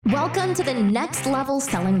Welcome to the Next Level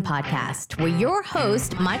Selling Podcast, where your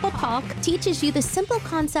host, Michael Polk, teaches you the simple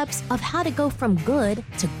concepts of how to go from good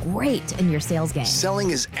to great in your sales game. Selling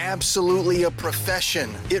is absolutely a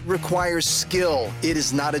profession. It requires skill. It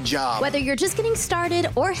is not a job. Whether you're just getting started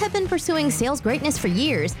or have been pursuing sales greatness for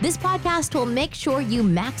years, this podcast will make sure you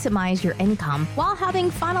maximize your income while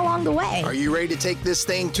having fun along the way. Are you ready to take this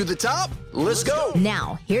thing to the top? Let's go.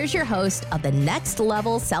 Now, here's your host of the Next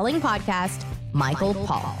Level Selling Podcast, Michael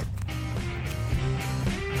Polk.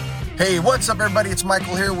 Hey, what's up, everybody? It's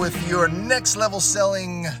Michael here with your Next Level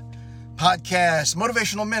Selling Podcast,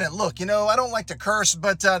 Motivational Minute. Look, I don't like to curse,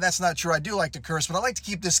 but that's not true. I do like to curse, but I like to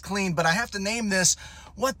keep this clean. But I have to name this,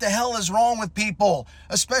 what the hell is wrong with people,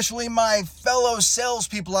 especially my fellow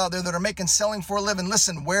salespeople out there that are making selling for a living?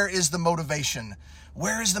 Listen, where is the motivation?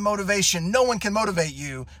 Where is the motivation? No one can motivate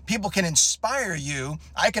you. People can inspire you.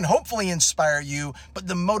 I can hopefully inspire you, but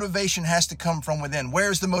the motivation has to come from within.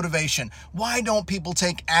 Where's the motivation? Why don't people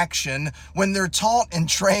take action when they're taught and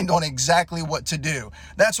trained on exactly what to do?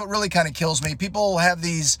 That's what really kind of kills me. People have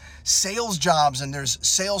these sales jobs and there's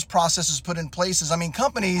sales processes put in places. I mean,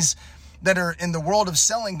 companies that are in the world of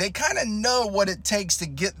selling, they kind of know what it takes to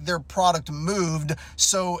get their product moved.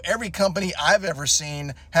 So every company I've ever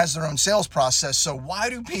seen has their own sales process. So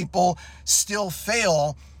why do people still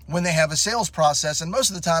fail when they have a sales process? And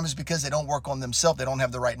most of the time is because they don't work on themselves. They don't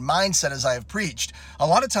have the right mindset, as I have preached. A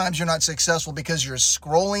lot of times you're not successful because you're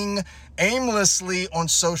scrolling aimlessly on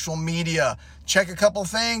social media. Check a couple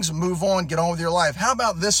things, move on, get on with your life. How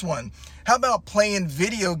about this one? How about playing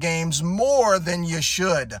video games more than you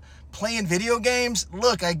should? Playing video games?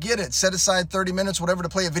 Look, I get it. Set aside 30 minutes, whatever, to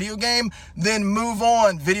play a video game, then move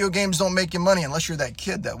on. Video games don't make you money unless you're that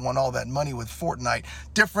kid that won all that money with Fortnite.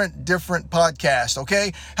 Different podcast,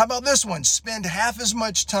 okay? How about this one? Spend half as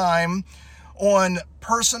much time on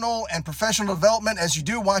personal and professional development as you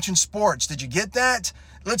do watching sports. Did you get that?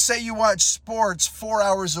 Let's say you watch sports 4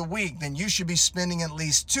 hours a week, then you should be spending at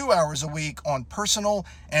least 2 hours a week on personal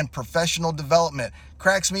and professional development.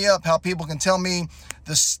 Cracks me up how people can tell me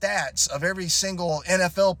the stats of every single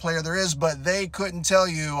NFL player there is, but they couldn't tell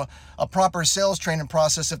you a proper sales training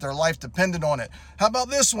process if their life depended on it. How about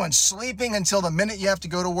this one? Sleeping until the minute you have to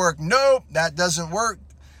go to work. Nope, that doesn't work.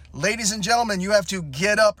 Ladies and gentlemen, you have to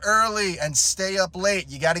get up early and stay up late.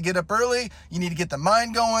 You got to get up early. You need to get the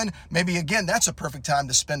mind going. Maybe, again, that's a perfect time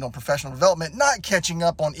to spend on professional development, not catching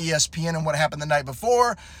up on ESPN and what happened the night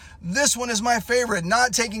before. This one is my favorite,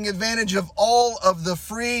 not taking advantage of all of the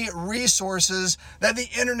free resources that the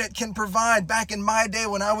internet can provide. Back in my day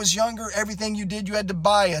when I was younger, everything you did, you had to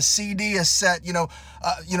buy a CD, a set,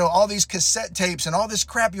 all these cassette tapes and all this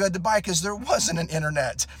crap you had to buy because there wasn't an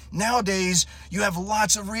internet. Nowadays, you have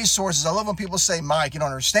lots of resources. I love when people say, Mike, you don't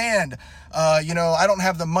understand. I don't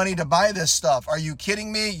have the money to buy this stuff. Are you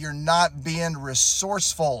kidding me? You're not being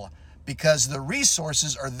resourceful, because the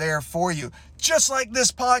resources are there for you. Just like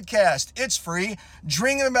this podcast, it's free.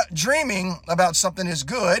 Dreaming about something is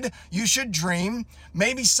good. You should dream.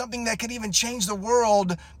 Maybe something that could even change the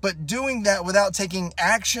world, but doing that without taking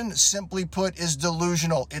action, simply put, is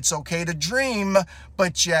delusional. It's okay to dream,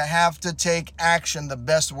 but you have to take action, the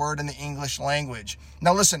best word in the English language.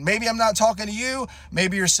 Now listen, maybe I'm not talking to you.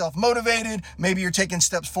 Maybe you're self-motivated. Maybe you're taking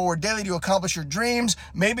steps forward daily to accomplish your dreams.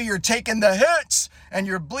 Maybe you're taking the hits and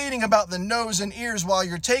you're bleeding about the nose and ears while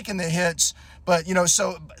you're taking the hits. But,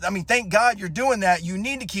 thank God you're doing that. You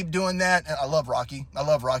need to keep doing that. And I love Rocky.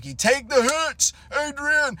 Take the hits,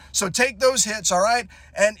 Adrian. So take those hits, all right?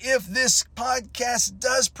 And if this podcast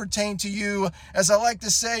does pertain to you, as I like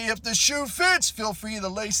to say, if the shoe fits, feel free to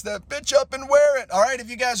lace that bitch up and wear it. All right, if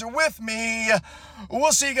you guys are with me,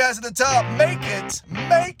 we'll see you guys at the top. Make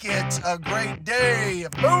it a great day.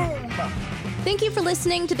 Boom. Thank you for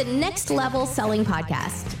listening to the Next Level Selling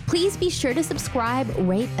Podcast. Please be sure to subscribe,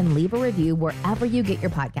 rate, and leave a review wherever you get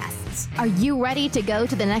your podcasts. Are you ready to go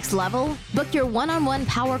to the next level? Book your one-on-one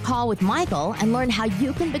power call with Michael and learn how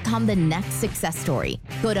you can become the next success story.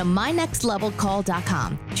 Go to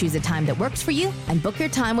mynextlevelcall.com. Choose a time that works for you and book your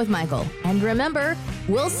time with Michael. And remember,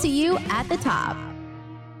 we'll see you at the top.